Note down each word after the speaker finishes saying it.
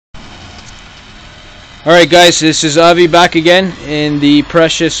Alright guys, this is Avi back again in the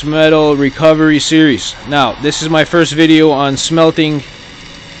precious metal recovery series. Now, this is my first video on smelting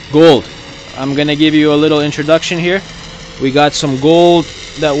gold. I'm gonna give you a little introduction here. We got some gold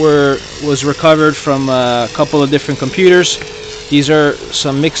that was recovered from a couple of different computers. These are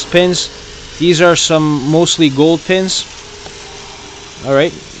some mixed pins. These are some mostly gold pins.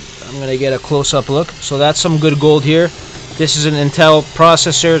 Alright, I'm gonna get a close-up look. So that's some good gold here. This is an Intel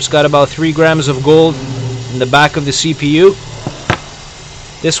processor. It's got about 3 grams of gold in the back of the CPU.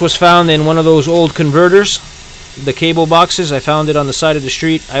 This was found in one of those old converters, the cable boxes. I found it on the side of the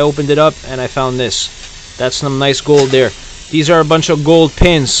street. I opened it up and I found this. That's some nice gold there. These are a bunch of gold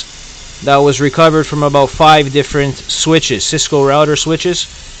pins that was recovered from about 5 different switches, Cisco router switches.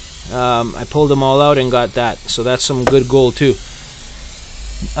 I pulled them all out and got that. So that's some good gold too.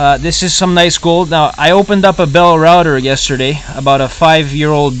 This is some nice gold. Now, I opened up a Bell router yesterday, about a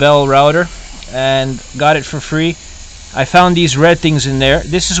 5-year-old Bell router, and got it for free. I found these red things in there.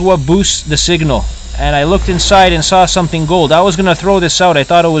 This is what boosts the signal. And I looked inside and saw something gold. I was gonna throw this out. I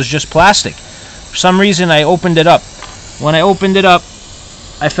thought it was just plastic. For some reason, I opened it up. When I opened it up,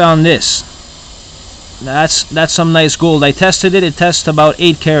 I found this. That's some nice gold. I tested it. It tests about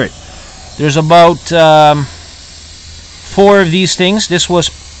 8 karat. There's about 4 of these things. This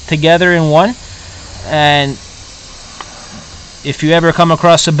was together in one, and if you ever come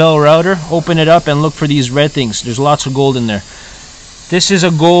across a Bell router, open it up and look for these red things. There's lots of gold in there. This is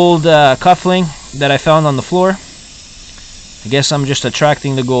a gold cuffling that I found on the floor. I guess I'm just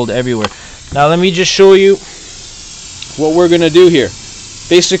attracting the gold everywhere. Now let me just show you what we're gonna do here.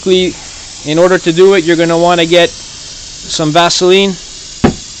 Basically, in order to do it, you're gonna want to get some Vaseline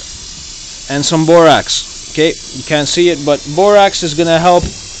and some borax. Okay, you can't see it, but borax is going to help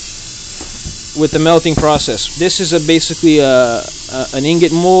with the melting process. This is basically an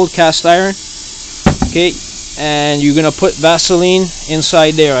ingot mold, cast iron. Okay, and you're going to put Vaseline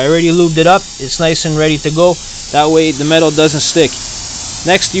inside there. I already lubed it up. It's nice and ready to go. That way the metal doesn't stick.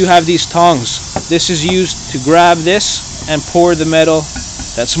 Next, you have these tongs. This is used to grab this and pour the metal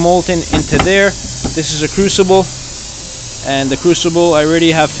that's molten into there. This is a crucible, and the crucible, I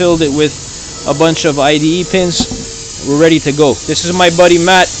already have filled it with a bunch of IDE pins. We're ready to go. This is my buddy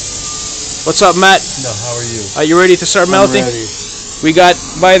Matt. What's up, Matt? No, how are you? Are you ready to start melting? I'm ready. We got,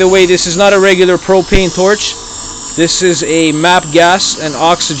 by the way, this is not a regular propane torch. This is a MAP gas and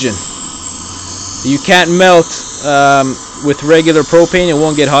oxygen. You can't melt with regular propane. It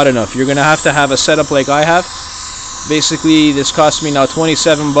won't get hot enough. You're gonna have to have a setup like I have. Basically, this cost me now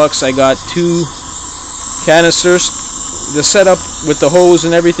 27 bucks. I got 2 canisters. The setup with the hose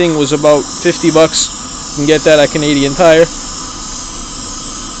and everything was about 50 bucks. You can get that at Canadian Tire.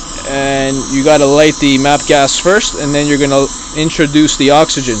 And you gotta light the MAP gas first, and then you're gonna introduce the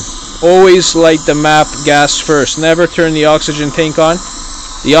oxygen. Always light the MAP gas first. Never turn the oxygen tank on.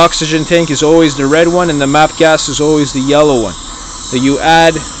 The oxygen tank is always the red one, and the MAP gas is always the yellow one. So you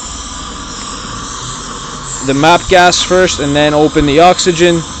add the MAP gas first, and then open the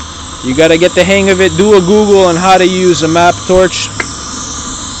oxygen. You gotta get the hang of it. Do a Google on how to use a MAP torch.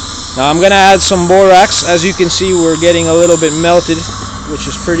 Now I'm gonna add some borax. As you can see, we're getting a little bit melted, which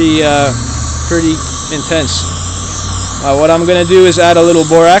is pretty intense. What I'm gonna do is add a little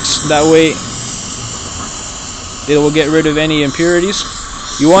borax. That way it will get rid of any impurities.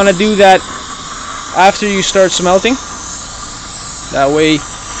 You want to do that after you start smelting. That way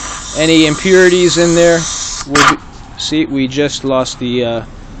any impurities in there will be, see, we just lost the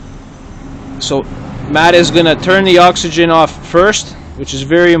so Matt is going to turn the oxygen off first, which is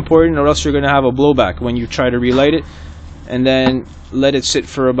very important, or else you're going to have a blowback when you try to relight it, and then let it sit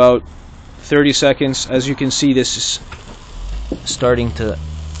for about 30 seconds. As you can see, this is starting to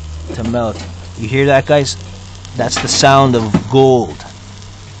melt. You hear that, guys? That's the sound of gold.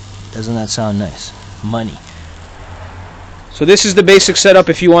 Doesn't that sound nice? Money. So this is the basic setup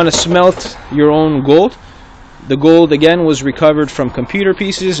if you want to smelt your own gold. The gold, again, was recovered from computer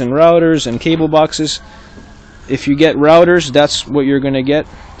pieces and routers and cable boxes. If you get routers, that's what you're going to get.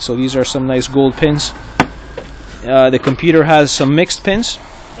 So these are some nice gold pins. The computer has some mixed pins.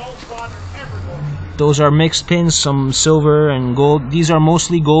 Those are mixed pins, some silver and gold. These are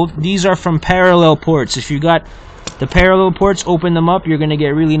mostly gold. These are from parallel ports. If you got the parallel ports, open them up, you're going to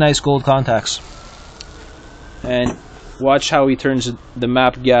get really nice gold contacts. And watch how he turns the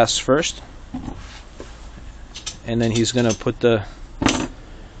MAP gas first. And then he's gonna put the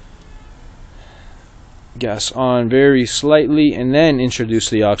gas on very slightly and then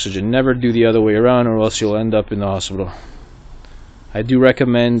introduce the oxygen. Never do the other way around, or else you'll end up in the hospital. I do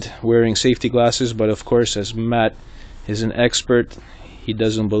recommend wearing safety glasses, but of course, as Matt is an expert, he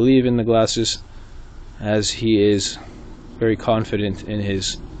doesn't believe in the glasses. as he is very confident in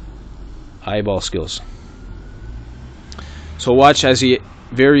his eyeball skills. So watch as he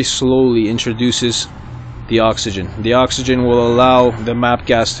very slowly introduces the oxygen. The oxygen will allow the MAP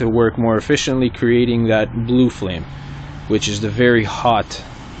gas to work more efficiently, creating that blue flame, which is the very hot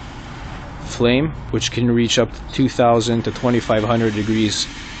flame, which can reach up to 2000 to 2500 degrees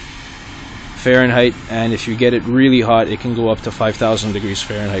Fahrenheit, and if you get it really hot, it can go up to 5000 degrees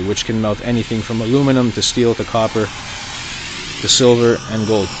Fahrenheit, which can melt anything from aluminum to steel to copper to silver and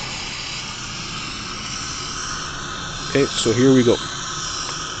gold. Okay, so here we go.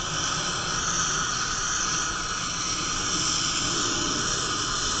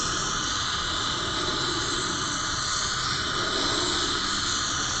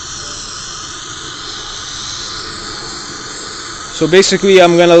 So basically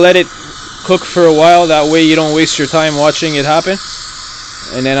I'm gonna let it cook for a while, that way you don't waste your time watching it happen.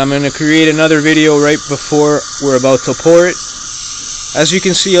 And then I'm gonna create another video right before we're about to pour it. As you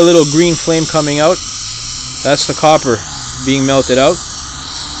can see, a little green flame coming out. That's the copper being melted out.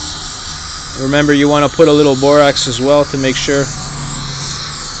 Remember, you want to put a little borax as well to make sure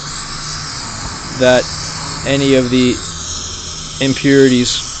that any of the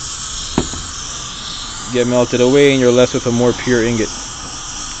impurities get melted away and you're left with a more pure ingot.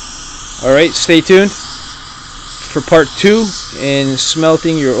 Alright, stay tuned for part 2 in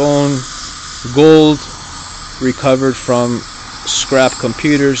smelting your own gold recovered from scrap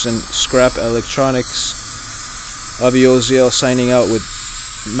computers and scrap electronics. Avi Oziel signing out with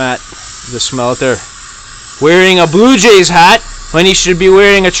Matt the smelter, wearing a Blue Jays hat when he should be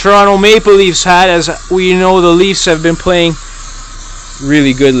wearing a Toronto Maple Leafs hat, as we know the Leafs have been playing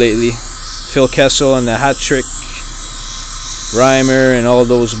really good lately. Phil Kessel and the hat trick, Reimer and all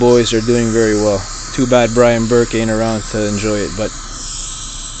those boys are doing very well. Too bad Brian Burke ain't around to enjoy it, but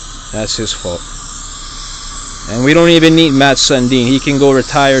that's his fault. And we don't even need Matt Sundin. He can go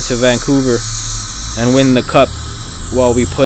retire to Vancouver and win the cup while we put